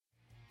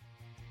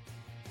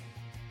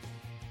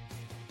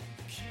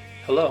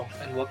Hello,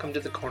 and welcome to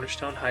the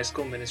Cornerstone High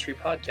School Ministry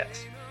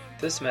Podcast.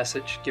 This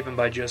message, given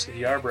by Joseph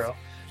Yarbrough,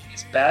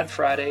 is Bad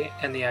Friday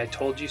and the I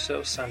Told You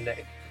So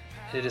Sunday,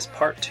 and it is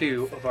part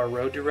 2 of our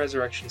Road to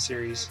Resurrection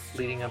series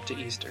leading up to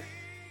Easter.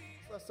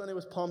 Last Sunday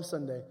was Palm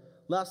Sunday.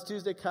 Last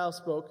Tuesday, Kyle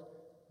spoke.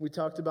 We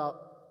talked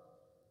about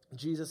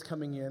Jesus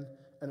coming in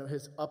and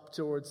his up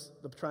towards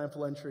the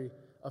triumphal entry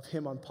of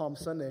him on Palm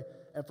Sunday.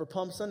 And for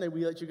Palm Sunday,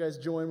 we let you guys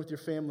join with your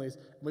families.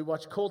 And we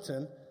watched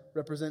Colton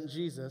represent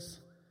Jesus,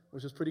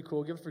 which was pretty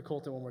cool. Give it for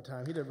Colton one more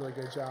time. He did a really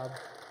good job.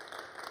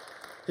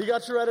 He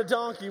got to ride a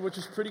donkey, which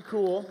was pretty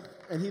cool.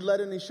 And he led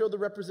it and he showed the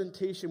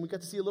representation. We got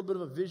to see a little bit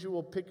of a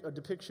visual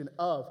depiction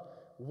of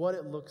what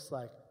it looks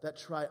like, that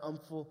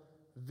triumphal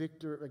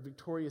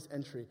victorious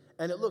entry.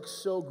 And it looked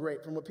so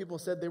great. From what people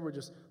said, they were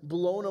just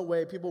blown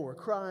away. People were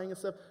crying and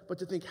stuff. But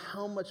to think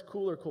how much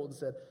cooler, Colton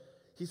said,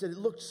 he said it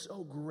looked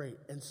so great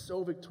and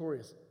so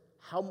victorious.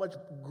 How much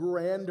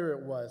grander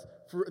it was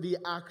for the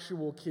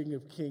actual King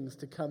of Kings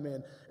to come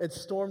in and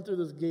storm through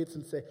those gates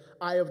and say,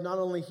 I am not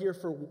only here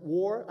for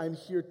war, I'm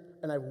here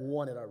and I've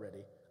won it already.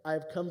 I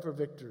have come for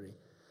victory.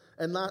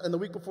 And the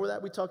week before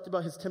that, we talked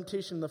about his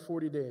temptation in the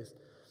 40 days.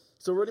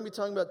 So we're going to be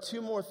talking about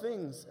two more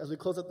things as we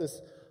close out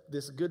this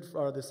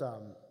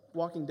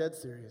Walking Dead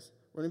series.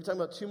 We're going to be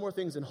talking about two more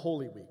things in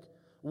Holy Week.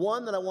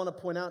 One that I want to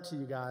point out to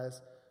you guys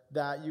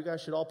that you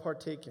guys should all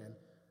partake in.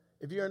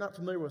 If you are not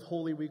familiar with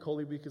Holy Week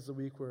is the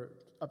week we're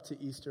up to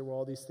Easter, where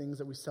all these things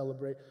that we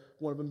celebrate,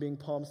 one of them being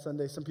Palm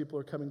Sunday. Some people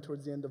are coming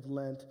towards the end of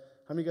Lent.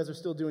 How many of you guys are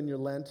still doing your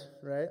Lent,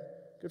 right?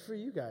 Good for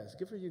you guys.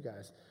 Good for you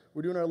guys.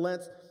 We're doing our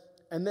Lent.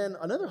 And then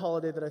another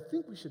holiday that I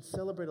think we should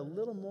celebrate a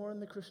little more in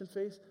the Christian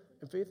faith,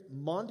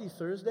 Maundy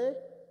Thursday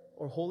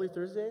or Holy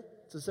Thursday,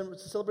 to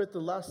celebrate the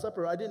Last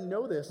Supper. I didn't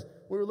know this.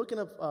 We were looking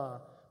up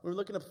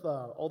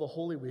all the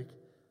Holy Week.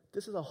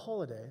 This is a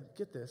holiday,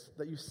 get this,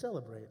 that you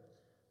celebrate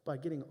by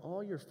getting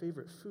all your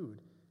favorite food,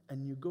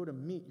 and you go to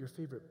meet your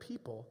favorite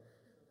people,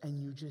 and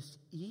you just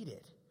eat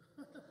it.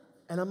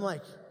 And I'm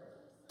like,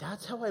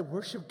 that's how I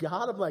worship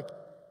God? I'm like,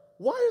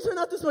 why is there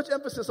not this much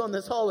emphasis on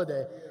this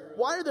holiday?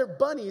 Why are there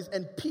bunnies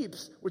and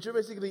peeps, which are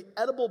basically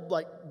edible,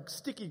 like,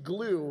 sticky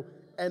glue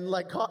and,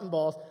 like, cotton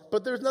balls,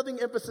 but there's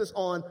nothing emphasis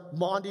on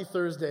Maundy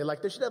Thursday?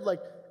 Like, they should have, like,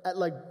 at,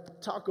 like,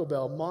 Taco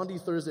Bell, Maundy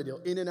Thursday deal,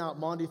 In-N-Out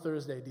Maundy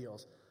Thursday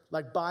deals.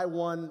 Like, buy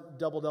one,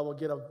 double,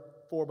 get a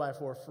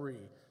 4x4 free.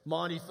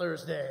 Maundy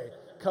Thursday,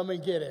 come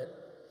and get it.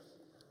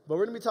 But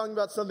we're going to be talking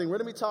about something. We're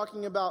going to be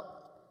talking about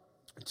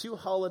two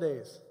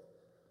holidays.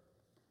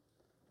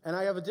 And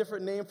I have a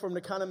different name for them to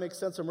kind of make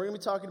sense. And we're going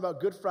to be talking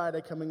about Good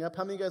Friday coming up.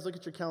 How many of you guys look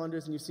at your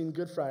calendars and you've seen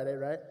Good Friday,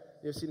 right?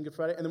 You've seen Good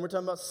Friday. And then we're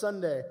talking about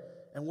Sunday.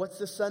 And what's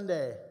this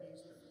Sunday?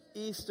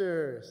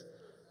 Easter's.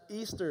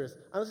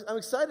 I'm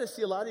excited to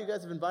see a lot of you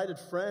guys have invited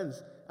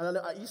friends. And I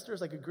know Easter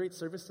is like a great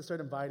service to start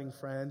inviting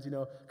friends. You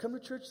know, come to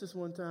church this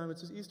one time. It's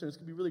just Easter. It's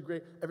gonna be really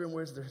great. Everyone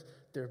wears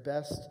their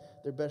best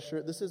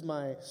shirt. This is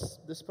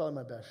probably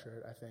my best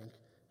shirt, I think.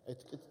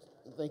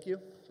 Thank you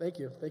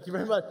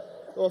very much.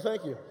 Well,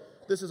 thank you.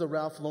 This is a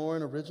Ralph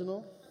Lauren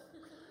original.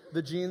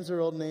 The jeans are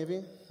Old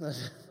Navy.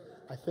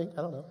 I don't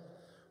know.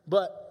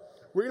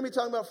 But we're gonna be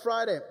talking about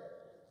Friday.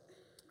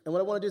 And what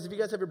I want to do is, if you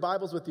guys have your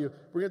Bibles with you,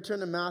 we're gonna turn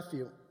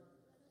to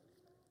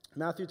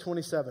Matthew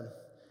 27.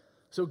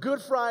 So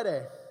Good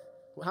Friday.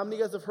 How many of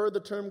you guys have heard the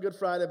term Good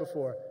Friday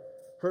before?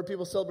 Heard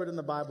people celebrate in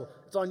the Bible.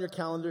 It's on your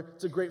calendar.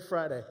 It's a great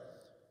Friday.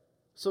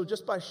 So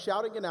just by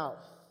shouting it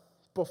out,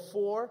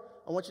 before,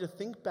 I want you to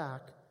think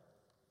back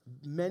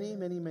many,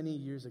 many, many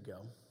years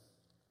ago.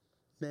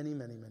 Many,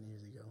 many, many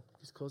years ago.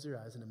 Just close your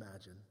eyes and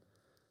imagine.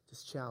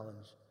 Just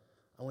challenge.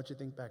 I want you to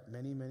think back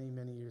many, many,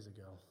 many years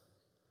ago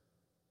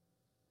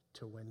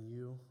to when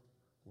you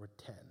were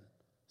 10.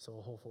 So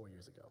a whole 4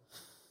 years ago.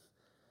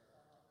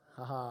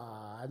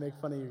 Haha, I make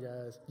fun of you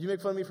guys. You make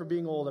fun of me for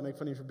being old, I make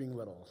fun of you for being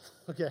little.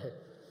 Okay.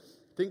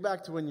 Think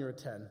back to when you were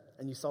 10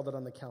 and you saw that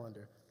on the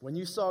calendar. When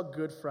you saw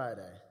Good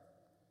Friday,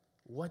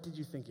 what did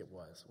you think it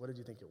was? What did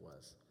you think it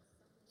was?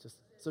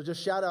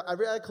 Just shout out.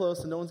 Every eye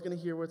closed so no one's going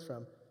to hear where it's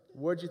from.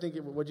 What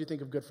did you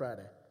think of Good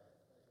Friday?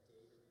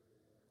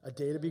 A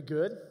day to be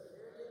good?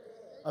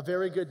 A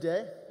very good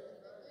day?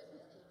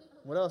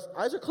 What else?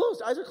 Eyes are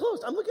closed.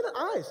 I'm looking at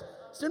eyes.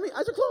 Stare at me.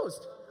 Eyes are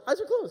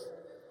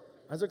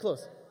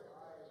closed.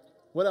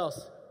 What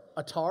else?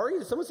 Atari?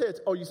 Did someone say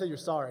it's... Oh, you said you're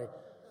sorry.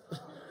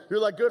 You're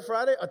like, Good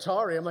Friday?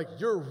 Atari. I'm like,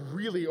 you're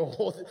really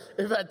old.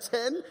 If at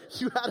 10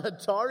 you had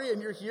Atari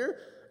and you're here,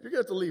 you're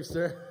going to have to leave,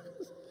 sir.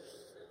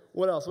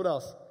 What else?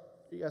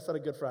 You guys thought a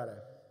Good Friday.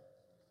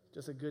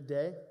 Just a good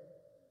day?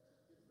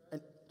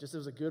 And just it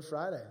was a Good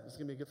Friday. It's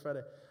going to be a Good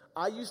Friday.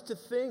 I used to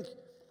think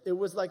it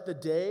was like the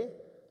day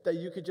that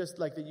you could just,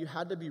 like, that you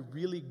had to be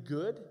really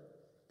good.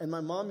 And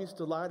my mom used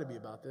to lie to me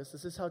about this.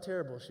 This is how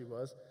terrible she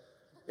was.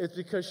 It's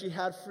because she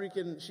had 3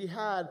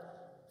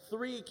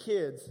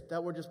 kids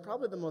that were just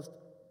probably the most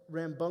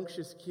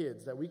rambunctious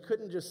kids, that we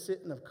couldn't just sit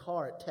in a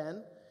car at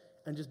 10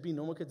 and just be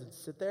normal kids and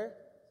sit there.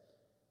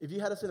 If you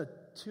had us in a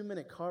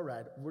 2-minute car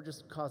ride, we're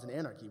just causing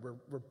anarchy.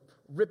 We're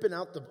ripping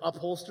out the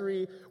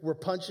upholstery. We're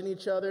punching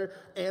each other.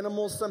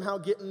 Animals somehow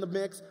get in the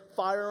mix.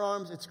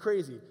 Firearms. It's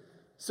crazy.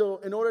 So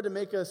in order to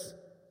make us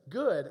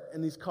good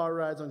in these car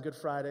rides on Good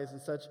Fridays and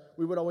such,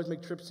 we would always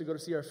make trips to go to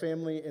see our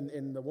family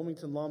in the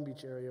Wilmington, Long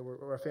Beach area where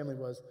our family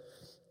was.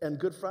 And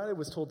Good Friday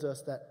was told to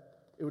us that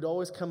it would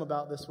always come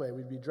about this way.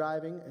 We'd be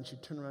driving, and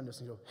she'd turn around to us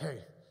and go,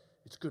 "Hey,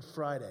 it's Good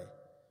Friday.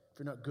 If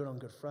you're not good on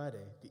Good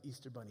Friday, the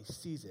Easter Bunny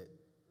sees it.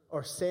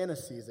 Or Santa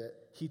sees it.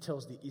 He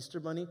tells the Easter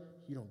Bunny,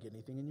 you don't get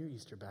anything in your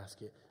Easter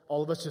basket."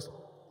 All of us just,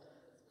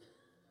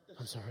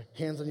 I'm sorry,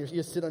 hands on your,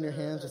 you sit on your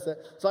hands. Just that.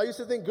 So I used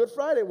to think Good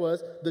Friday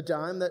was the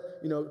time that,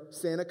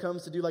 Santa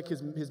comes to do like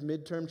his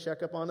midterm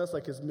checkup on us,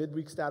 like his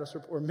midweek status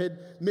report, or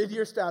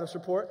mid-year status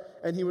report.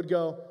 And he would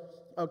go,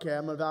 "Okay,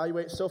 I'm going to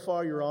evaluate. So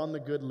far, you're on the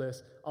good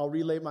list. I'll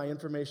relay my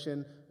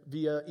information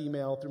via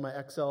email through my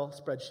Excel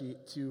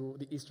spreadsheet to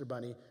the Easter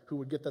Bunny, who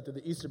would get that to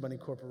the Easter Bunny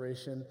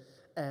Corporation.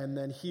 And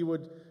then he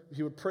would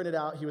print it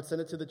out. He would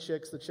send it to the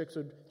chicks. The chicks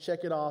would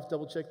check it off,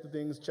 double-check the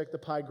things, check the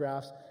pie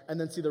graphs, and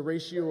then see the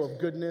ratio of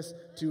goodness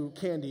to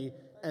candy.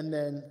 And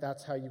then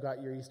that's how you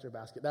got your Easter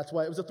basket. That's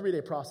why it was a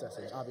 3-day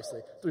processing,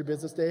 obviously, 3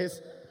 business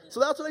days. So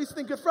that's what I used to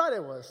think Good Friday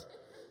was.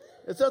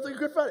 It sounds like a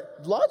Good Friday.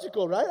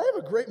 Logical, right? I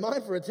have a great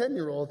mind for a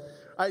 10-year-old.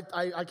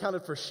 I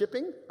accounted for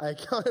shipping. I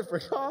accounted for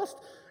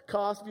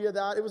cost via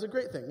that. It was a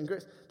great thing.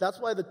 And that's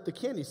why the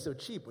candy's so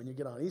cheap when you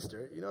get on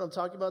Easter. You know what I'm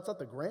talking about? It's not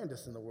the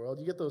grandest in the world.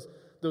 You get those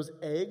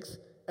eggs,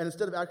 and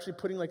instead of actually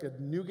putting like a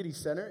nougaty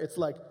center, it's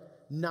like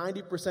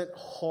 90%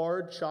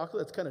 hard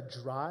chocolate. It's kind of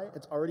dry.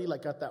 It's already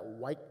like got that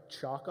white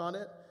chalk on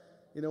it,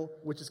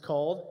 which is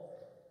called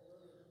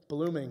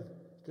blooming.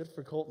 Good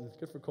for Colton.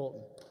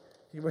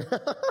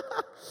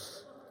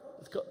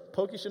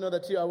 Pokey should know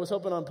that too. I was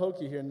hoping on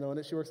Pokey here knowing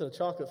it. She works at a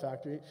chocolate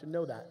factory. Should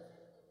know that.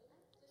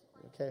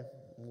 Okay,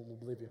 we'll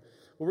believe you.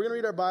 Well, we're going to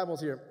read our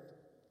Bibles here.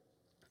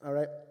 All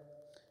right?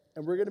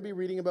 And we're going to be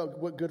reading about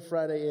what Good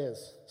Friday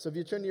is. So if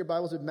you turn to your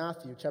Bibles with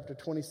Matthew chapter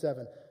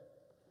 27,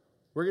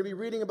 we're going to be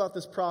reading about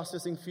this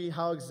processing fee,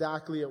 how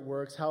exactly it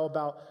works, how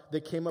about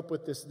they came up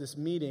with this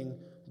meeting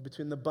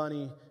between the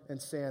bunny and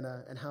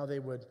Santa, and how they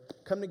would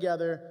come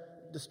together,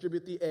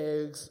 distribute the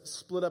eggs,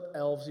 split up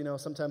elves.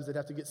 Sometimes they'd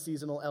have to get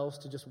seasonal elves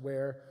to just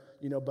wear,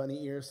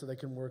 bunny ears so they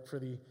can work for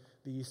the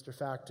Easter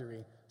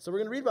factory. So we're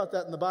going to read about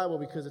that in the Bible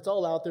because it's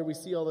all out there. We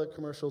see all the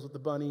commercials with the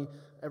bunny.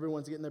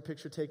 Everyone's getting their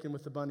picture taken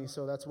with the bunny,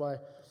 so that's why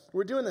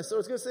we're doing this. So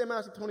it's going to say in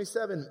Matthew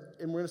 27,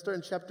 and we're going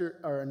to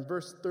start in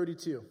verse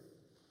 32.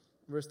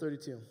 Verse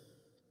 32.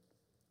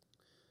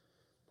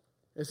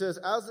 It says,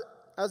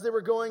 as they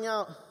were going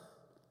out,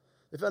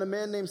 they found a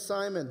man named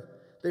Simon.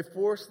 They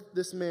forced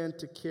this man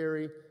to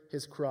carry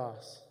his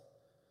cross.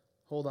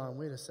 Hold on,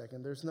 wait a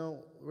second.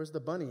 Where's the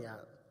bunny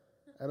at?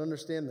 I don't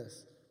understand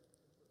this.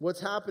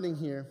 What's happening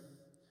here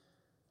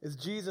is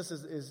Jesus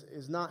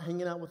is not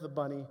hanging out with the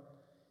bunny.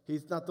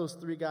 He's not those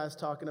 3 guys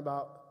talking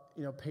about,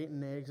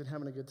 painting eggs and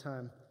having a good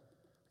time.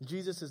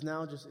 Jesus is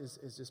now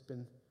has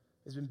been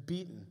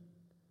beaten.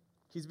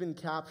 He's been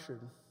captured.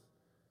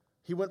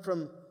 He went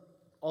from,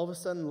 all of a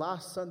sudden,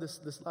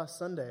 this last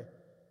Sunday,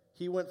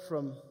 he went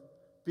from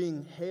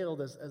being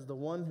hailed as the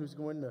one who's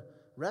going to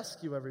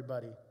rescue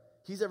everybody.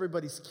 He's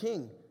everybody's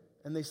king.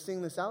 And they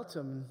sing this out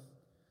to him.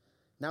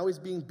 Now he's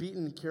being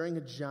beaten carrying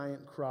a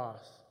giant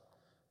cross.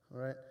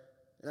 All right?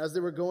 And as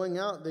they were going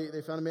out,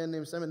 they found a man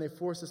named Simon. They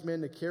forced this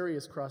man to carry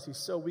his cross. He's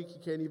so weak he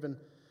can't even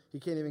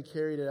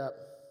carry it up.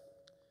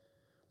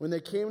 When they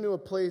came to a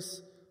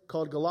place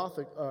called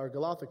Golgotha.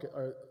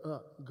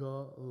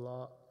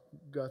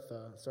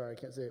 Sorry, I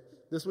can't say it.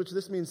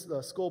 This means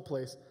the skull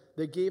place.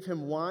 They gave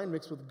him wine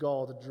mixed with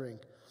gall to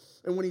drink.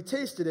 And when he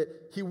tasted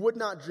it, he would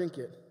not drink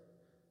it.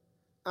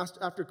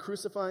 After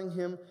crucifying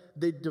him,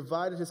 they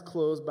divided his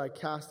clothes by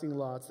casting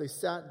lots. They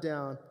sat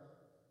down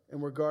and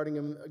were guarding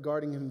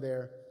him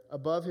there.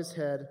 Above his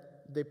head,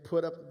 they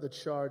put up the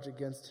charge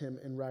against him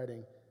in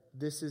writing,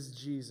 "This is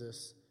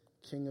Jesus,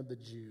 King of the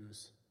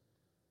Jews."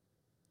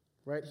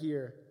 Right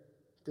here,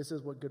 this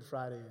is what Good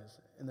Friday is.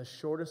 In the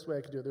shortest way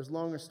I could do it, there's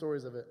longer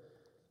stories of it.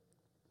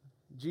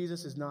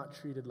 Jesus is not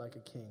treated like a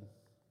king.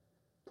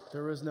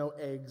 There was no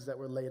eggs that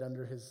were laid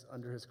under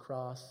his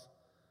cross.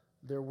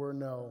 There were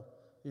no,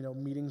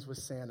 meetings with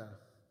Santa.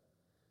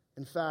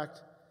 In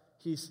fact,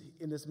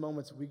 in this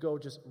moment, we go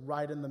just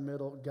right in the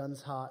middle,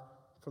 guns hot,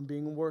 from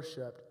being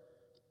worshipped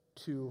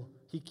to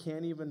he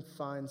can't even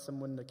find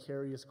someone to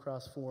carry his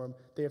cross for him.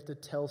 They have to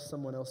tell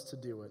someone else to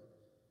do it.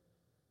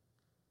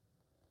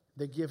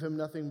 They give him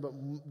nothing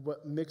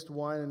but mixed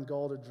wine and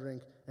gall to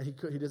drink, and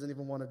he doesn't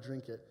even want to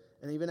drink it.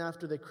 And even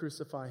after they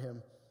crucify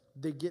him,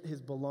 they get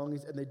his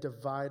belongings and they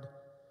divide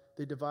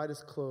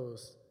his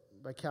clothes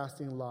by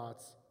casting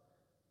lots.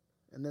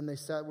 And then they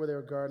sat where they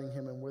were guarding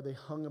him and where they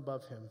hung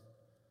above him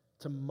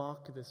to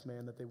mock this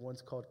man that they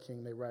once called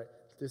king. They write,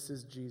 "This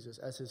is Jesus,"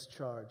 as his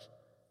charge,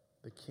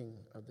 the King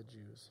of the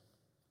Jews.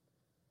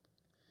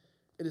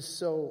 It is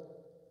so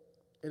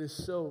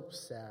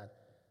sad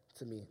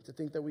to me to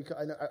think that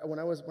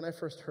when I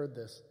first heard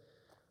this,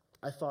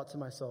 I thought to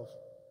myself,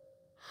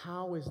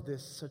 how is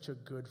this such a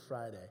good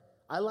Friday?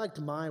 I liked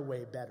my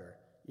way better,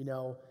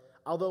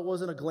 Although it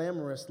wasn't a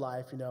glamorous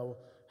life,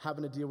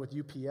 having to deal with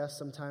UPS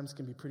sometimes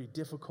can be pretty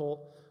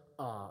difficult.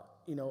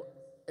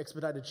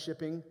 Expedited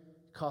shipping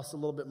costs a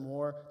little bit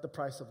more. The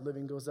price of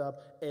living goes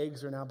up.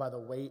 Eggs are now by the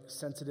weight,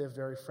 sensitive,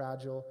 very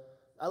fragile.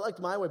 I liked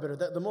my way better.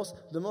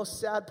 The most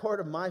sad part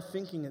of my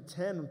thinking at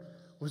 10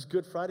 was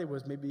Good Friday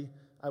was maybe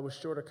I was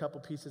short a couple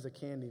pieces of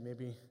candy.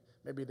 Maybe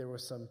there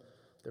was some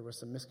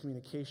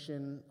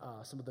miscommunication.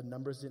 Some of the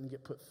numbers didn't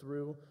get put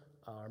through,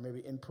 or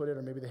maybe inputted,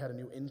 or maybe they had a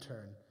new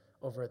intern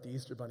over at the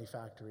Easter Bunny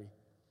factory.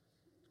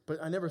 But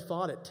I never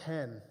thought at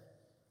 10,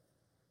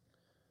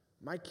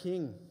 my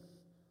King,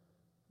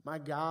 my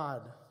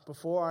God,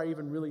 before I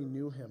even really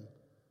knew him,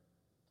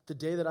 the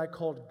day that I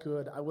called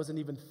good, I wasn't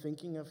even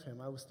thinking of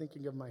him. I was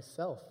thinking of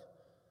myself.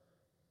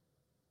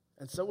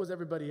 And so was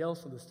everybody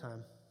else in this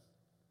time.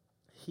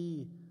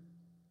 He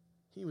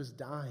was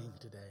dying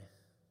today.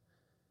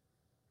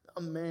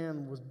 A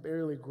man was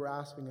barely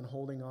grasping and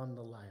holding on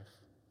to life.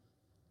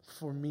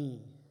 For me,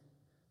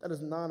 that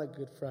is not a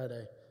Good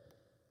Friday.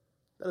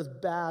 That is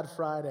bad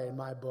Friday in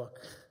my book.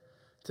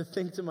 To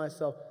think to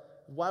myself,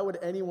 why would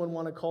anyone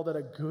want to call that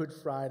a Good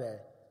Friday?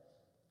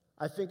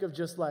 I think of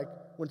just like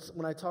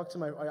when I talk to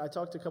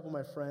a couple of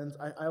my friends.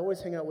 I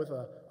always hang out with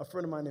a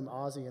friend of mine named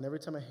Ozzy, and every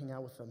time I hang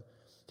out with him,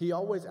 he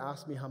always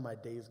asks me how my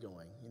day's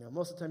going.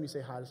 Most of the time you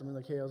say hi to someone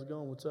like, hey, how's it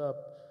going? What's up?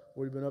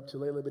 What have you been up to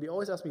lately? But he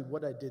always asks me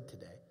what I did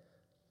today.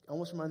 It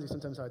almost reminds me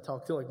sometimes how I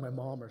talk to like my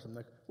mom or something.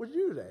 Like, what did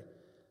you do today?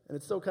 And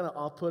it's so kind of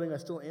off-putting. I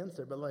still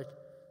answer, but like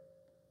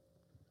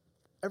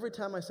every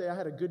time I say I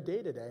had a good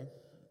day today,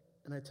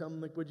 and I tell them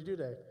like, what'd you do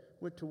today?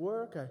 Went to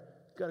work. I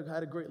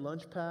had a great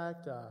lunch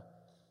packed.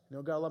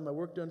 Got a lot of my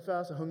work done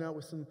fast. I hung out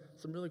with some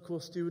really cool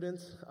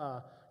students.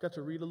 Got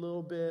to read a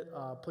little bit.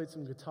 Played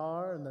some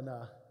guitar, and then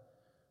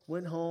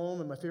went home.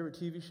 And my favorite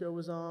TV show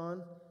was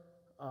on.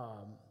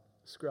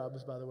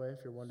 Scrubs, by the way, if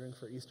you're wondering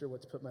for Easter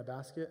what to put in my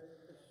basket.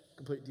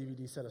 Complete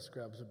DVD set of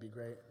Scrubs would be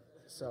great.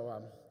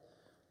 So,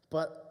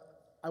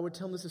 but I would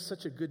tell him this is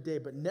such a good day,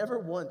 but never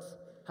once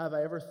have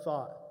I ever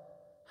thought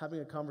having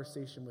a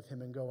conversation with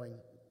him and going,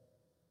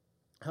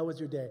 how was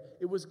your day?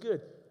 It was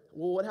good.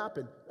 Well, what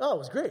happened? Oh, it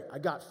was great. I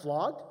got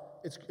flogged.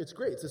 It's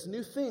great. It's this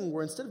new thing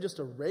where instead of just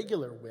a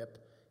regular whip,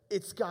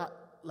 it's got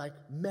like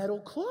metal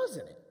claws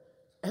in it.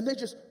 And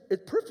it's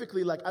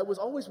perfectly like, I was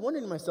always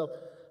wondering to myself,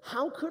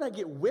 how could I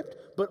get whipped,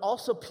 but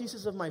also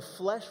pieces of my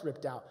flesh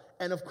ripped out?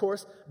 And of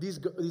course, these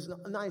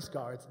nice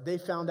guards, they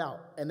found out,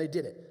 and they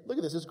did it. Look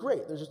at this, it's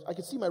great. I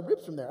could see my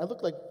ribs from there. I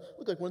look like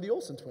one of the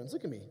Olsen twins.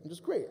 Look at me, I'm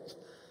just great.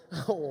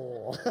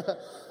 Oh,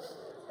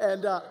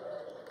 and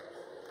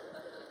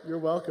you're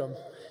welcome.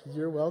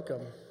 You're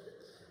welcome.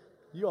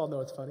 You all know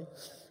it's funny.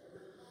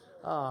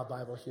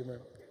 Bible humor.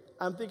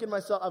 I'm thinking to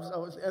myself,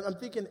 I'm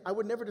thinking I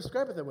would never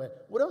describe it that way.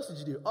 What else did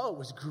you do? Oh, it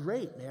was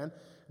great, man.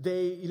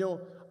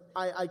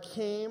 I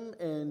came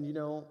and,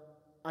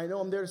 I know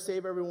I'm there to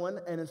save everyone.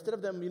 And instead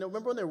of them,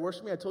 remember when they were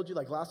worshiping me, I told you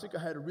like last week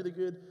I had a really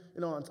good,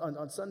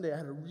 on Sunday I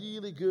had a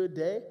really good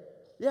day.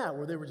 Yeah,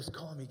 where they were just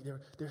calling me. They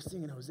were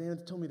singing Hosanna.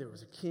 They told me there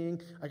was a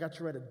king. I got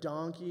to ride a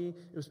donkey.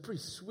 It was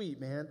pretty sweet,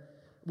 man.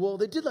 Well,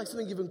 they did like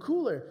something even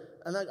cooler.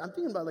 And I'm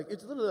thinking about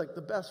it's literally like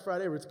the best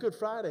Friday ever. It's Good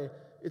Friday.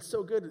 It's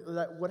so good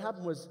that what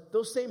happened was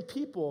those same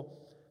people,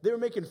 they were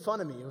making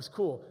fun of me. It was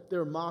cool. They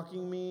were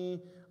mocking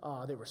me.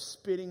 They were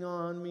spitting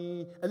on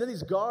me. And then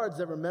these guards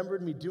that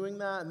remembered me doing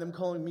that and them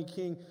calling me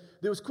king,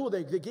 it was cool.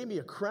 They gave me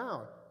a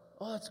crown.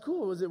 Oh, that's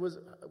cool. Was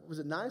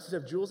it nice? Did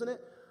it have jewels in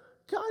it?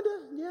 Kinda,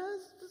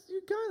 yes.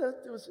 Kinda.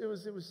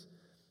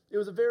 It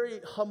was a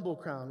very humble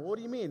crown. What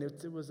do you mean?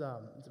 It was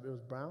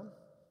brown.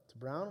 It's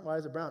brown. Why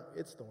is it brown?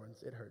 It's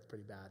thorns. It hurts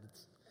pretty bad.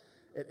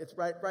 It's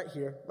right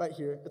here.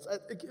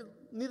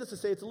 Needless to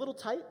say, it's a little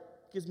tight.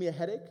 Gives me a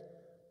headache.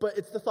 But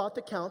it's the thought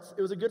that counts.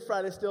 It was a Good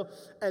Friday still.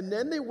 And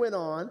then they went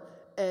on,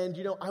 and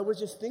I was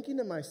just thinking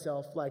to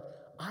myself, like,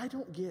 I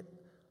don't get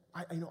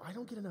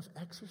enough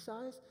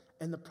exercise,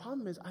 and the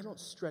problem is I don't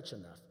stretch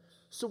enough.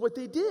 So what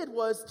they did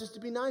was, just to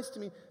be nice to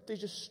me, they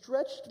just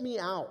stretched me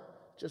out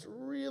just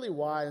really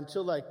wide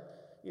until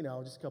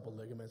just a couple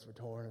ligaments were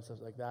torn and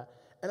stuff like that.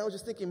 And I was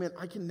just thinking, man,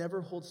 I can never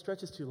hold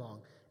stretches too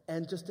long.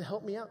 And just to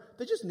help me out,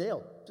 they just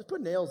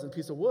put nails in a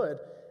piece of wood,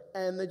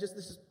 and they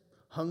just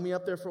hung me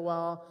up there for a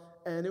while.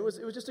 And it was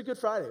just a Good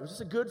Friday. It was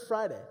just a Good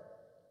Friday.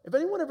 If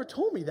anyone ever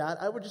told me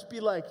that, I would just be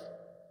like,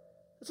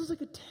 this sounds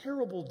like a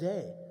terrible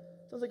day.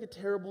 Sounds like a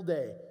terrible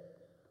day.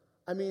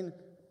 I mean,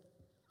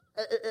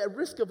 at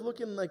risk of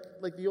looking like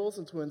the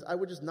Olsen twins, I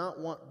would just not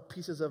want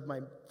pieces of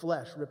my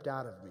flesh ripped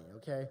out of me,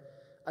 okay?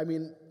 I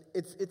mean,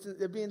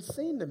 it'd be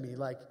insane to me,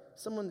 like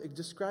someone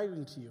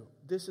describing to you,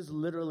 this is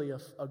literally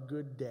a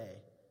good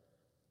day.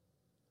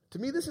 To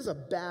me, this is a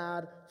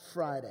bad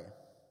Friday.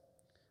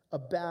 A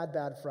bad,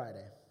 bad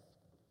Friday.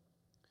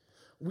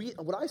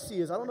 What I see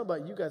is, I don't know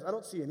about you guys, I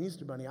don't see an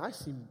Easter bunny. I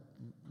see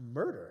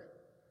murder.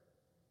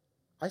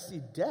 I see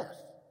death.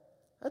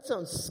 That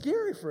sounds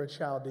scary for a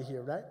child to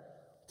hear, right?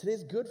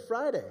 Today's Good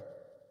Friday.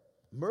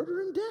 Murder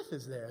and death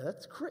is there.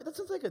 That's great. That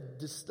sounds like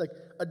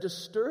a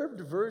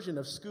disturbed version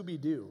of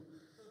Scooby-Doo.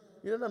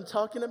 You know what I'm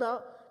talking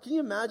about? Can you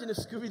imagine if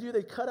Scooby-Doo,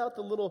 they cut out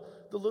the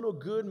little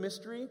good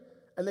mystery,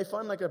 and they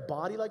find like a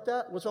body like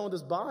that? What's wrong with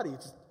this body?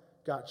 It's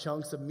got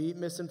chunks of meat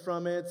missing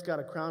from it. It's got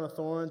a crown of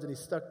thorns, and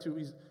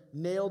he's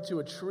nailed to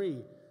a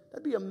tree.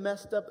 That'd be a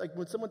messed up, like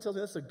when someone tells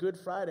me that's a Good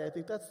Friday, I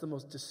think that's the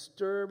most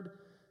disturbed,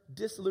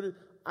 dissolute.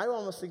 I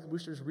almost think we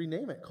should just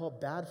rename it, call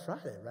it Bad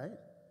Friday, right?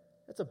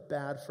 That's a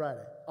bad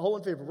Friday. All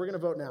in favor. We're going to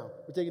vote now.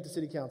 We're taking it to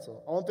city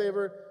council. All in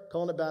favor,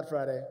 calling it Bad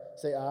Friday,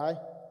 say aye.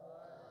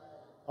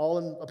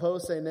 All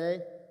opposed, say nay.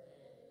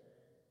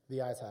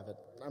 The ayes have it.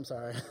 I'm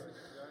sorry.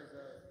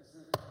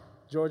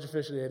 George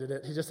officiated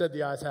it. He just said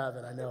the ayes have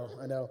it. I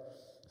know.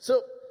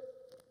 So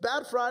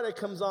Bad Friday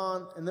comes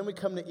on, and then we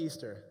come to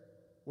Easter,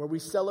 where we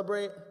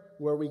celebrate,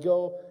 where we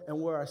go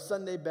and wear our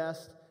Sunday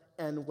best,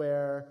 and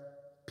where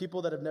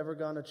people that have never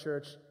gone to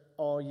church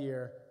all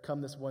year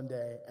come this one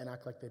day and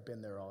act like they've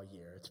been there all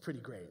year. It's pretty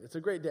great. It's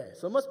a great day.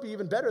 So it must be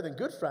even better than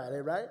Good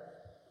Friday, right?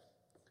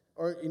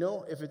 Or,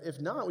 if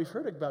not, we've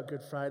heard about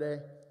Good Friday.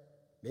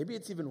 Maybe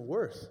it's even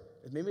worse.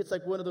 Maybe it's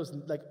like one of those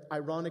like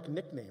ironic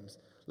nicknames.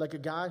 Like a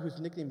guy whose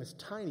nickname is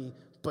Tiny,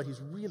 but he's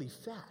really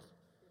fat.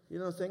 You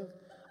know what I'm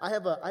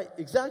saying?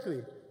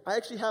 Exactly. I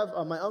actually have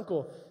my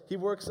uncle. He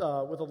works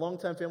with a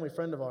longtime family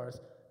friend of ours.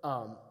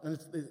 And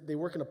they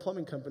work in a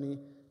plumbing company.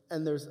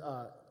 And there's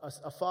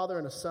a father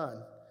and a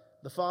son.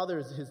 The father,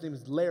 his name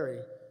is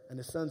Larry, and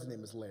his son's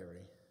name is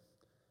Larry.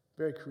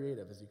 Very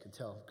creative, as you can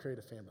tell.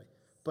 Creative family.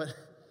 But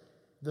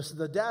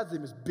the dad's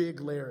name is Big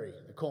Larry.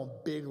 They call him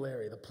Big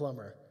Larry, the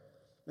plumber.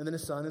 And then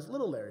his son is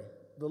Little Larry,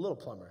 the little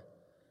plumber.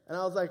 And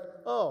I was like,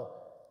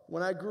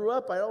 when I grew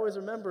up, I always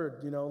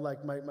remembered,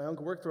 like my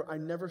uncle worked for, I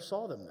never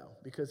saw them, though,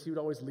 because he would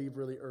always leave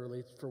really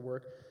early for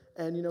work.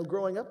 And,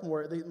 growing up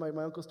more,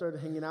 my uncle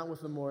started hanging out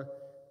with them more.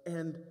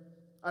 And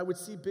I would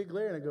see Big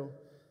Larry, and I go,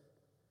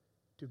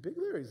 dude, Big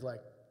Larry's,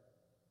 like,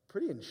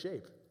 pretty in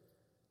shape.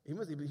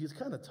 He's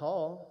kind of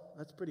tall.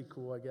 That's pretty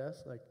cool, I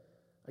guess. Like,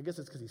 I guess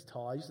it's because he's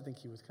tall. I used to think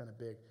he was kind of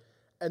big.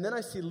 And then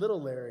I see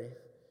Little Larry,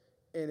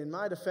 and in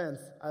my defense,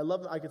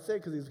 I could say it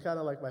because he's kind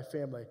of like my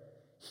family.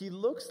 He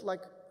looks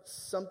like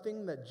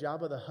something that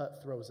Jabba the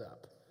Hutt throws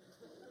up.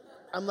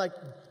 I'm like,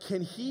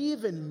 can he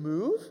even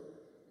move?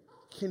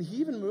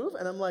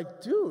 And I'm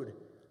like, dude,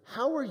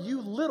 how are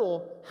you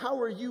little? How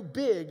are you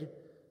big?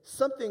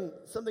 Something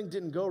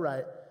didn't go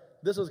right.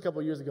 This was a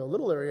couple years ago.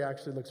 Little Larry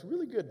actually looks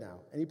really good now,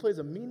 and he plays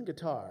a mean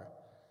guitar.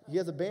 He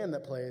has a band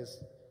that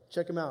plays.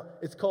 Check him out.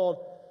 It's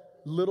called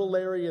Little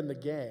Larry and the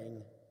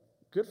Gang.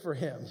 Good for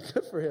him.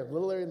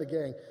 Little Larry and the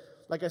Gang.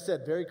 Like I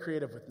said, very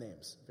creative with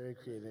names. Very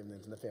creative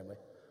names in the family.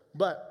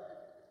 But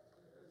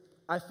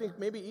I think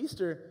maybe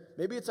Easter,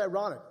 maybe it's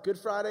ironic. Good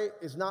Friday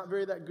is not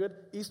very that good.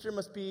 Easter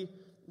must be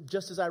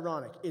just as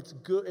ironic. It's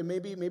good, and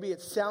maybe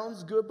it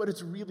sounds good, but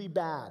it's really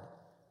bad.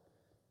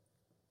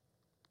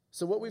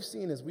 So what we've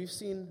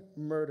seen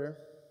murder,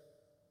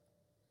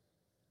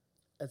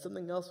 and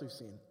something else we've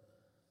seen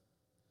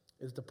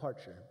is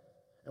departure.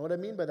 And what I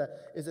mean by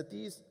that is that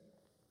these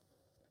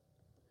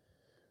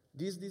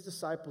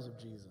disciples of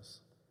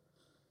Jesus,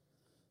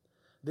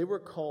 they were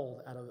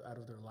called out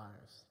of their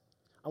lives.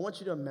 I want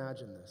you to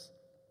imagine this,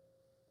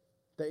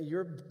 that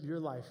your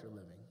life you're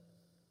living,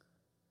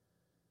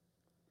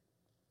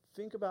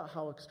 think about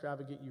how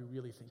extravagant you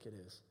really think it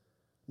is.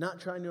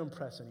 Not trying to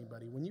impress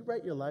anybody. When you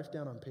write your life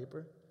down on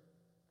paper,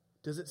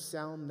 does it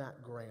sound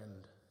that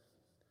grand?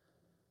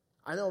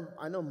 I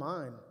know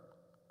mine,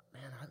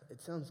 man,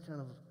 it sounds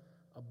kind of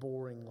a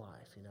boring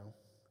life,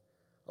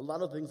 A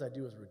lot of things I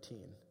do is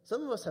routine.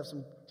 Some of us have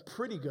some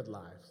pretty good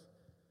lives,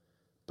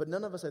 but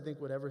none of us, I think,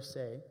 would ever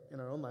say in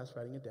our own lives,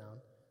 writing it down,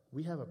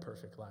 we have a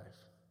perfect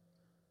life.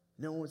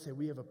 No one would say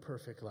we have a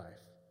perfect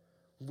life.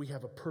 We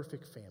have a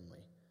perfect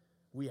family.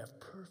 We have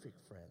perfect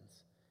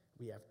friends.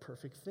 We have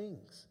perfect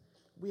things.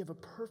 We have a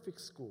perfect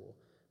school.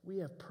 We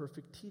have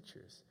perfect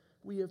teachers.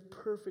 We have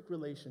perfect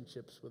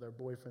relationships with our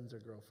boyfriends or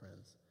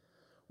girlfriends.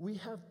 We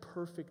have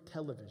perfect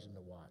television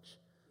to watch.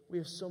 We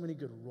have so many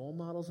good role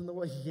models in the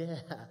world. Yeah,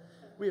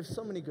 we have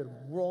so many good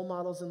role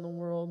models in the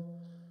world.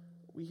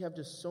 We have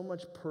just so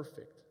much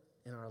perfect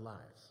in our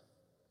lives.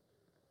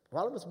 A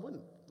lot of us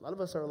wouldn't. A lot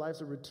of us, our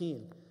lives are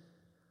routine.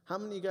 How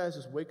many of you guys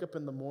just wake up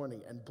in the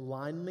morning and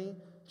blindly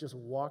just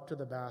walk to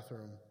the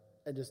bathroom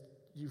and just,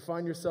 you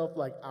find yourself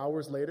like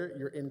hours later,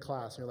 you're in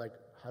class and you're like,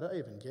 how did I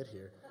even get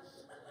here?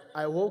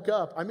 I woke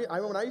up.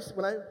 When I used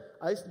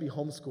to be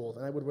homeschooled,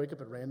 and I would wake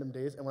up at random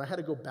days. And when I had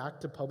to go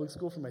back to public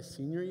school for my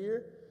senior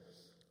year,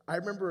 I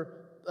remember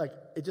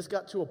it just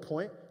got to a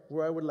point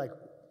where I would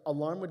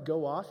alarm would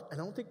go off, and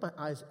I don't think my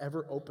eyes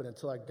ever opened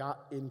until I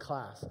got in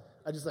class.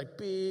 I just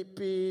beep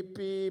beep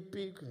beep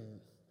beep.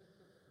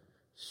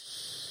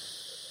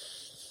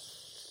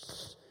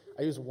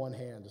 I use one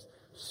hand.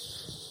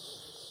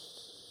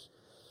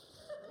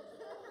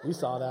 You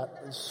saw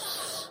that.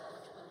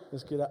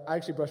 It's good. I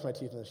actually brush my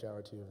teeth in the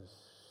shower, too.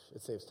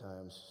 It saves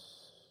time.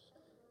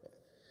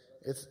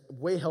 It's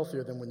way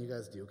healthier than when you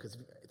guys do, because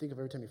I think of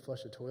every time you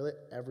flush the toilet,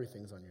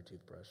 everything's on your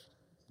toothbrush.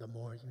 The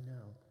more you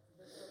know.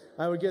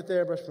 I would get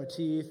there, brush my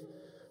teeth,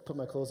 put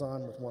my clothes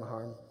on with one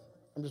arm.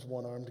 I'm just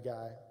one-armed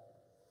guy.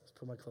 Just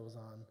put my clothes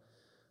on.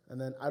 And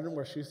then I didn't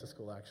wear shoes to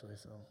school, actually,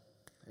 so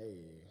hey.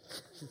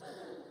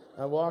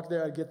 I walk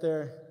there, I'd get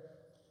there,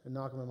 and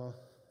knock on my mom.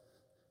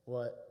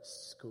 What?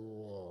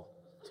 School.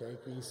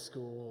 Take me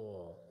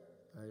school.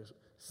 I just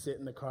sit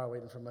in the car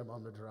waiting for my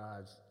mom to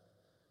drive.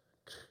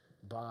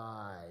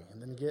 Bye.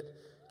 And then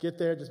get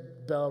there, just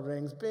bell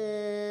rings, bing,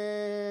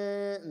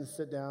 and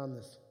sit down.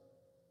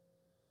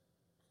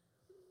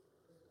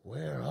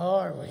 Where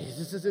are we?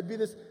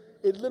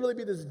 It'd literally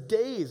be this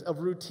days of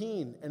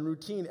routine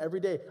every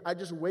day. I'd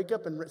just wake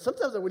up, and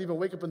sometimes I wouldn't even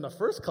wake up in the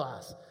first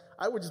class.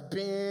 I would just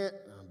bing,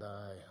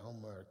 bye,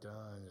 homework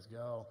done, just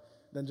go.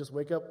 Then just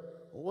wake up.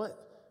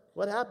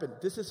 What happened?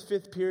 This is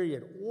fifth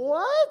period.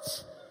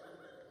 What?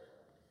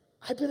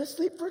 I've been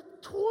asleep for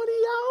 20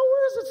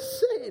 hours.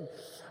 It's insane.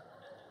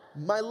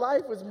 My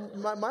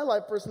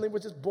life personally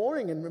was just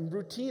boring and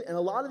routine. And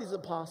a lot of these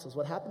apostles,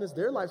 what happened is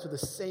their lives are the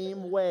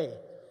same way.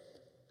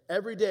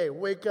 Every day,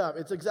 wake up.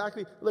 It's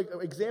exactly like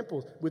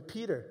examples with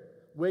Peter.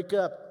 Wake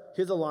up.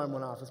 His alarm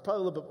went off. It's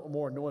probably a little bit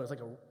more annoying.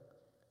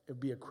 It'd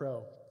be a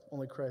crow.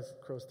 Only crows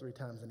 3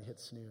 times and he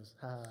hits snooze.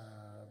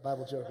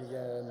 Bible joke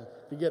again.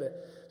 You get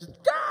it? Just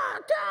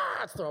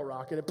throw a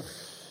rock at it.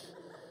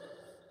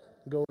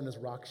 Go in this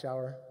rock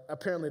shower.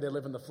 Apparently, they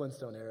live in the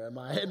Flintstone era.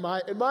 In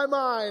my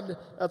mind,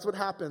 that's what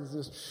happens.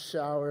 Just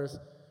showers.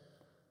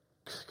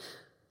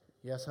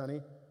 Yes,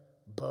 honey.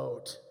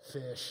 Boat,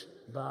 fish,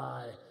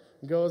 bye.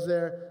 Goes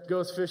there,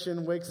 goes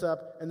fishing, wakes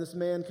up, and this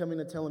man coming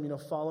to tell him,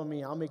 follow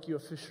me. I'll make you a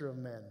fisher of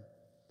men.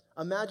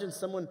 Imagine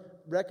someone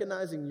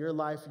recognizing your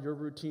life, your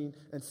routine,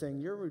 and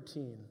saying, your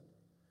routine,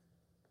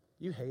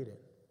 you hate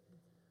it.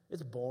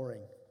 It's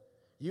boring.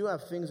 You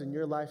have things in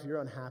your life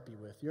you're unhappy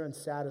with, you're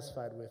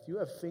unsatisfied with. You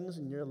have things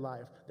in your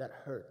life that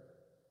hurt.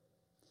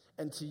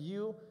 And to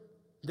you,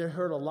 they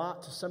hurt a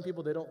lot. To some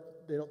people, they don't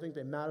think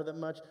they matter that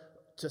much.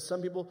 To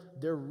some people,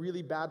 they're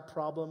really bad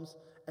problems,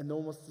 and no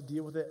one wants to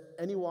deal with it.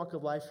 Any walk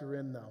of life you're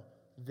in, though,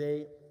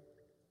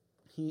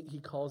 he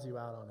calls you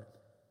out on it.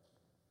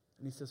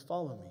 And he says,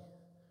 follow me.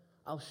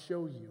 I'll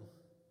show you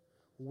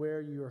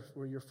where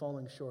you're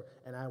falling short,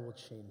 and I will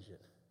change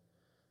it.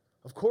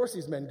 Of course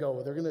these men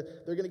go. They're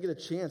gonna get a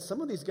chance. Some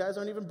of these guys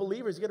aren't even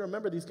believers. You got to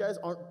remember, these guys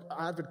aren't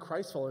avid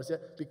Christ followers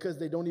yet because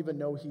they don't even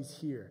know he's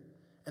here.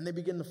 And they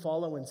begin to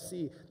follow and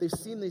see. They've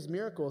seen these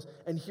miracles,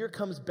 and here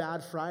comes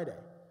Bad Friday.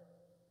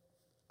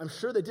 I'm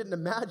sure they didn't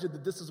imagine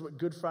that this is what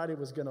Good Friday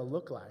was going to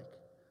look like.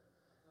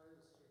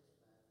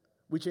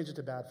 We changed it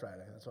to Bad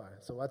Friday. That's why.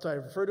 So that's why I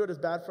refer to it as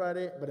Bad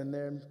Friday, but in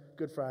there,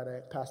 Good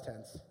Friday, past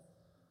tense.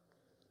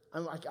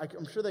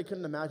 I'm sure they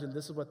couldn't imagine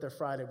this is what their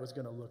Friday was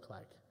going to look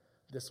like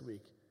this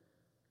week.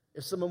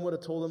 If someone would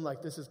have told them,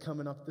 this is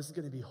coming up, this is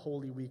going to be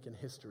Holy Week in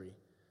history,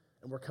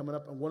 and we're coming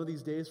up on one of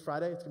these days,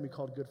 Friday, it's going to be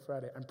called Good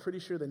Friday. I'm pretty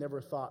sure they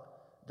never thought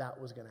that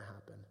was going to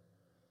happen.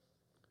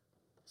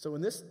 So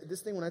in this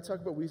thing, when I talk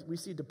about we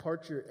see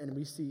departure and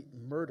we see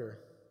murder,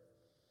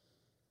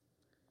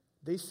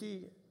 they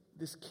see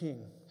this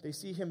king. They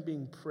see him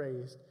being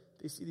praised.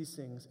 They see these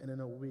things, and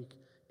in a week,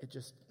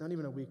 not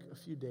even a week, a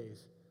few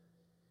days,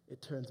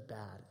 it turns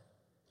bad.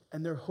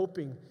 And they're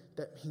hoping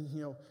that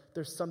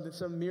there's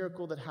some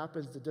miracle that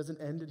happens that doesn't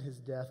end in his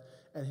death.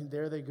 And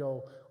there they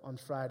go on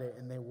Friday,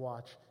 and they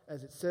watch.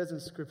 As it says in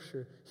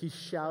Scripture, he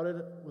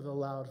shouted with a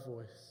loud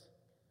voice,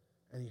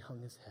 and he hung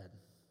his head.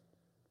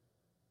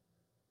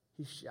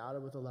 He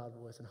shouted with a loud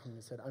voice and hung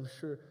his head. I'm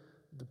sure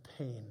the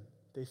pain,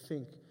 they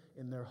think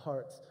in their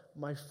hearts,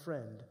 my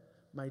friend,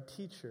 my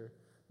teacher,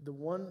 the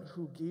one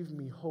who gave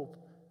me hope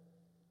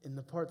in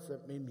the parts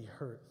that made me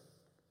hurt,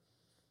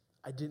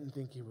 I didn't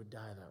think he would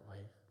die that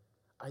way.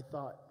 I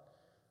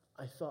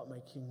thought my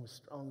king was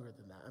stronger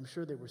than that. I'm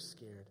sure they were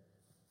scared.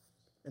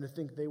 And to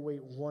think they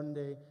wait one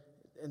day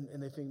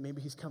and they think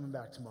maybe he's coming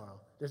back tomorrow.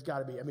 There's got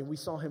to be. I mean, we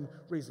saw him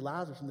raise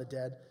Lazarus from the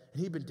dead,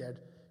 and he'd been dead,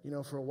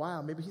 for a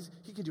while. Maybe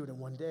he can do it in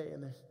one day.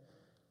 And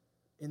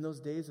in those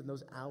days and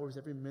those hours,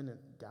 every minute,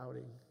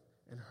 doubting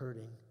and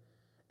hurting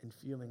and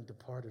feeling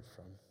departed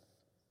from.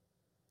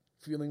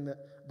 Feeling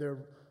that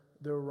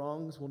their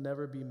wrongs will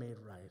never be made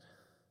right.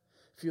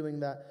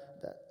 Feeling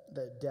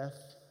that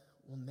death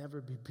will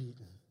never be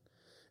beaten.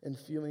 And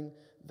feeling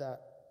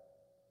that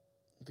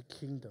the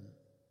kingdom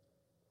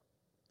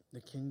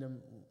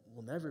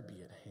will never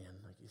be at hand,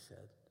 like he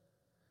said.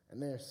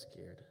 And they're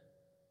scared.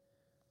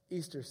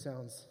 Easter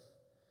sounds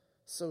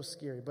so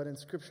scary, but in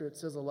Scripture it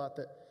says a lot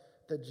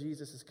that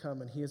Jesus has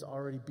come and he has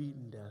already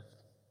beaten death.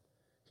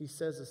 He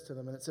says this to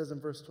them, and it says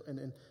in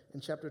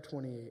chapter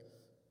 28.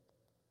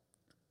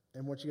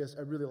 And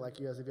I really like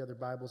you guys, if you have their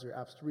Bibles or your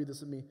apps, to read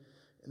this with me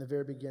in the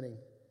very beginning. It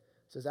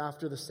says,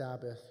 after the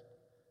Sabbath,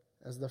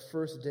 as the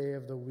first day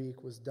of the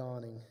week was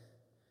dawning,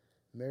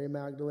 Mary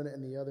Magdalene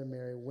and the other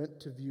Mary went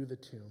to view the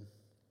tomb.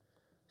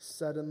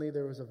 Suddenly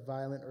there was a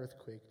violent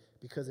earthquake,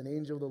 because an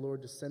angel of the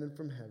Lord descended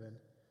from heaven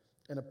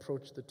and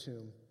approached the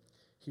tomb.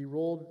 He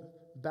rolled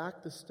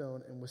back the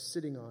stone and was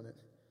sitting on it.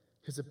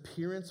 His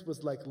appearance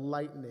was like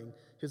lightning.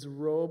 His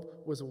robe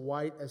was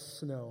white as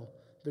snow.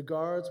 The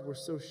guards were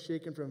so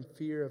shaken from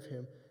fear of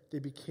him, they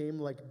became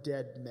like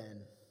dead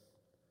men.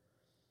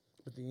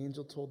 But the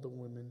angel told the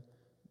women,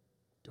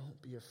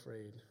 "Don't be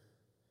afraid,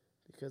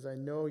 because I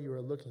know you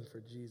are looking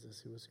for Jesus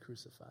who was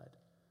crucified."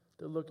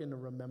 They're looking to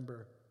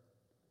remember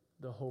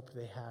the hope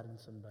they had in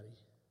somebody.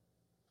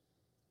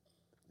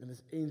 And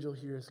this angel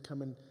here is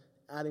coming,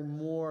 adding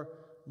more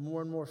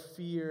and more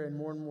fear and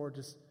more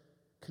just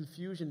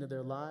confusion to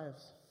their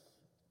lives.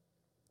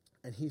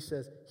 And he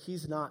says,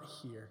 he's not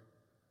here.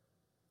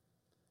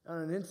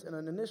 On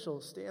an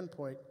initial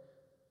standpoint,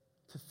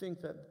 to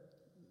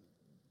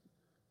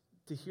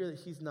hear that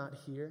he's not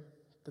here,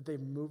 that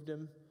they've moved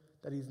him,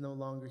 that he's no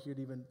longer here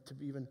to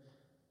even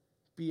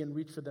be in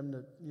reach for them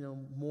to,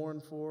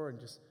 mourn for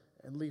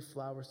and leave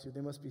flowers to.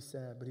 They must be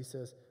sad. But he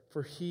says,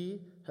 "For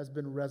he has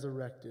been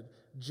resurrected,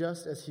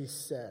 just as he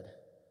said.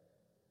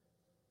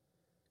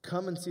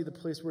 Come and see the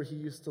place where he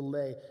used to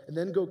lay, and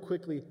then go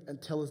quickly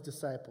and tell his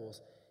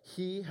disciples,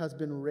 he has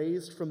been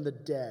raised from the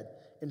dead.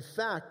 In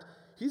fact,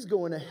 he's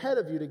going ahead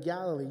of you to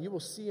Galilee. You will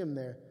see him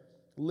there.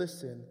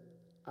 Listen,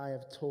 I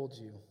have told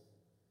you."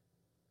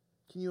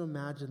 Can you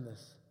imagine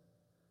this?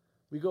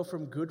 We go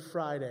from Good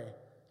Friday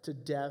to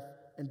death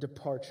and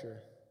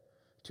departure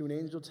to an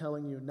angel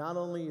telling you not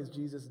only has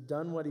Jesus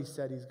done what he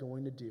said he's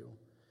going to do,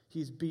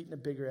 he's beaten a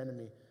bigger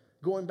enemy.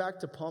 Going back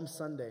to Palm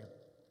Sunday,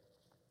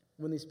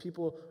 when these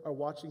people are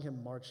watching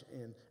him march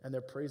in and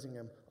they're praising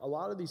him, a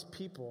lot of these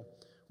people,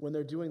 when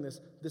they're doing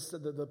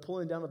the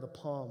pulling down of the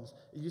palms,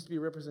 it used to be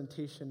a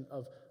representation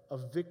of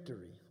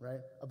victory,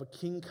 right? Of a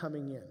king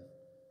coming in.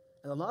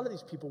 And a lot of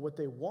these people, what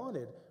they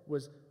wanted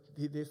was,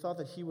 they thought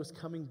that he was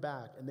coming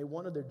back, and they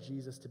wanted their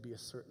Jesus to be a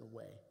certain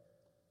way.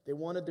 They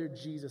wanted their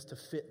Jesus to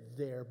fit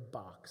their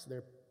box,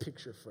 their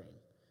picture frame,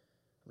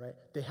 right?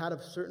 They had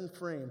a certain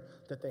frame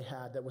that they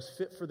had that was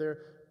fit for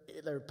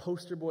their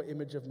poster boy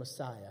image of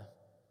Messiah,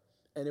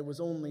 and it was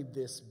only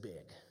this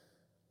big.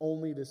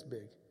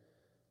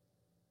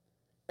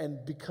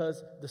 And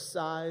because the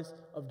size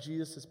of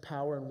Jesus'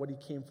 power and what he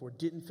came for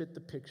didn't fit the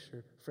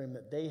picture frame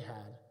that they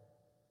had,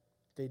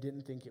 they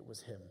didn't think it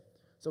was him.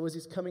 So as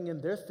he's coming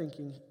in, they're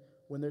thinking,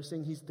 when they're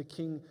saying he's the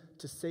king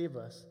to save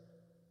us,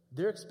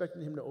 they're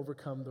expecting him to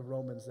overcome the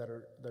Romans that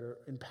are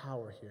in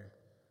power here.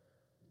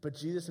 But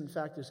Jesus, in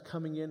fact, is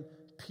coming in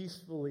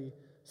peacefully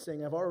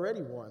saying, "I've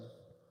already won,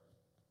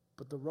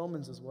 but the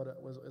Romans is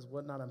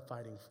what not I'm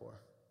fighting for.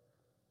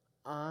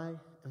 I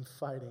am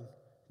fighting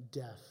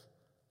death,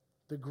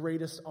 the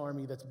greatest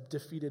army that's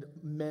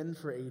defeated men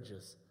for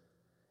ages.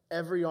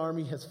 Every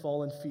army has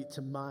fallen feet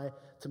to my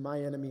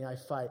enemy I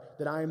fight,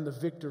 that I am the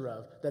victor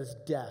of, that is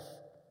death.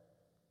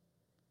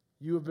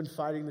 You have been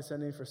fighting this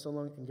enemy for so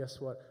long, and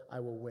guess what? I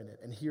will win it."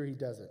 And here he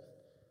does it.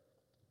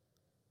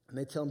 And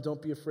they tell him,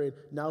 "Don't be afraid.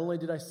 Not only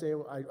did I say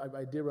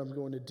I did what I'm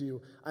going to do,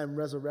 I am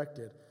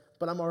resurrected,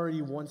 but I'm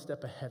already one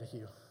step ahead of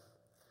you.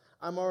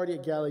 I'm already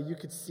at Galilee. You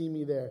could see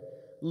me there.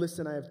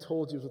 Listen, I have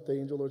told you," is what the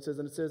angel Lord says.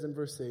 And it says in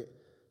verse 8,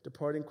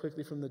 "Departing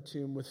quickly from the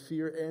tomb with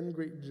fear and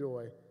great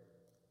joy,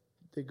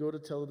 they go to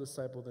tell the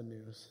disciple the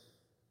news."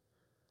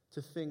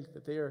 To think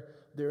that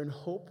they're in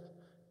hope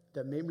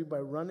that maybe by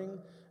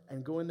running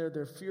and going there,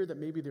 their fear that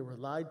maybe they were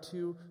lied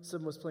to,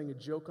 someone was playing a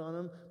joke on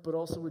them, but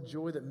also with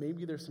joy that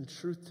maybe there's some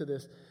truth to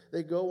this.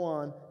 They go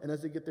on, and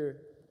as they get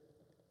there,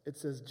 it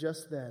says,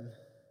 "Just then,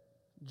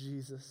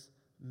 Jesus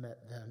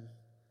met them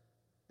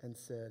and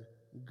said,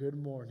 'Good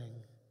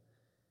morning.'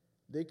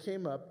 They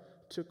came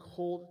up, took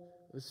hold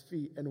of his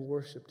feet, and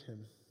worshipped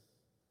him."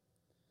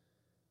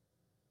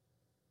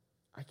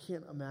 I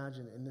can't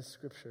imagine in this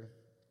scripture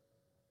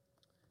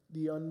I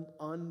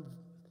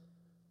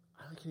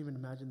can't even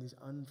imagine these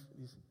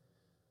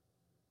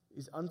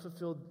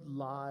unfulfilled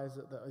lies,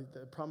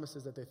 the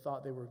promises that they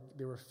thought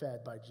they were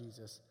fed by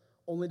Jesus,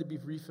 only to be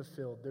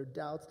refulfilled. Their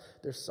doubts,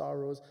 their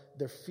sorrows,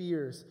 their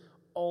fears,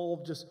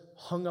 all just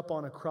hung up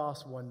on a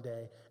cross one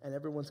day, and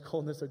everyone's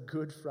calling this a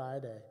Good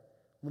Friday,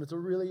 when it's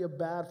really a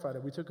bad Friday.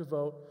 We took a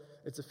vote.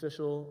 It's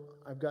official.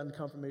 I've gotten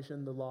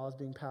confirmation the law is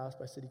being passed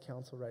by city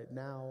council right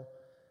now.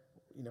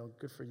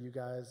 Good for you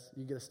guys.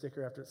 You get a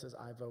sticker after it says,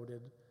 "I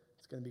voted."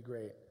 It's going to be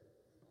great.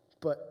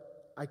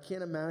 But I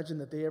can't imagine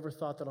that they ever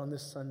thought that on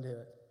this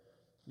Sunday,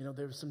 there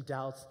were some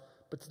doubts,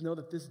 but to know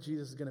that this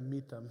Jesus is going to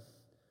meet them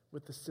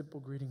with the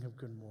simple greeting of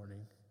 "Good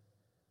morning."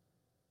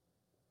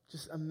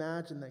 Just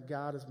imagine that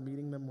God is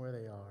meeting them where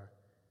they are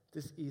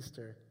this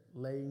Easter,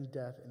 laying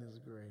death in his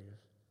grave.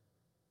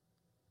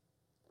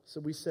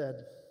 So we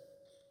said,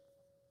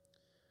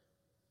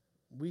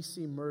 we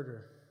see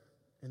murder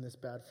in this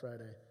bad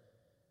Friday.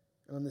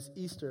 And on this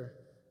Easter,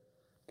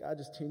 God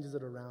just changes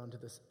it around to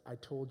this "I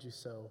told you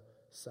so"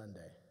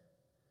 Sunday.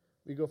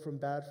 We go from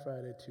bad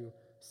Friday to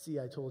 "See,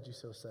 I told you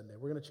so" Sunday.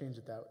 We're going to change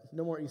it that.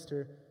 No more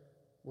Easter.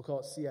 We'll call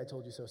it "See, I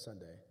told you so"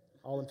 Sunday.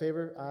 All in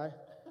favor? Aye.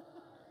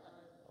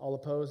 All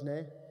opposed?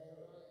 Nay.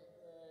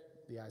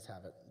 The ayes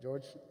have it.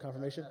 George,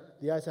 confirmation?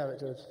 The ayes have it,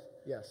 George.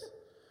 Yes.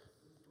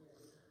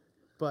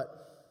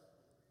 But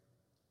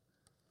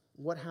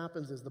what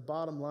happens is, the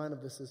bottom line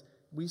of this is,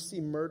 we see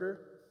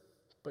murder,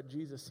 but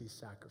Jesus sees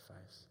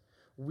sacrifice.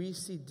 We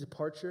see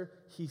departure,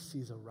 he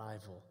sees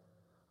arrival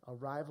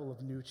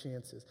of new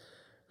chances.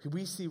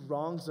 We see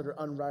wrongs that are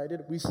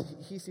unrighted.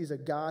 He sees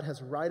that God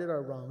has righted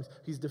our wrongs.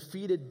 He's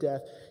defeated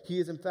death. He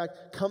has, in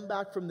fact, come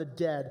back from the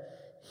dead.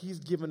 He's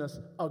given us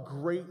a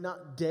great,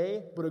 not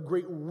day, but a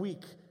great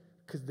week,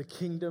 because the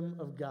kingdom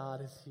of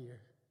God is here.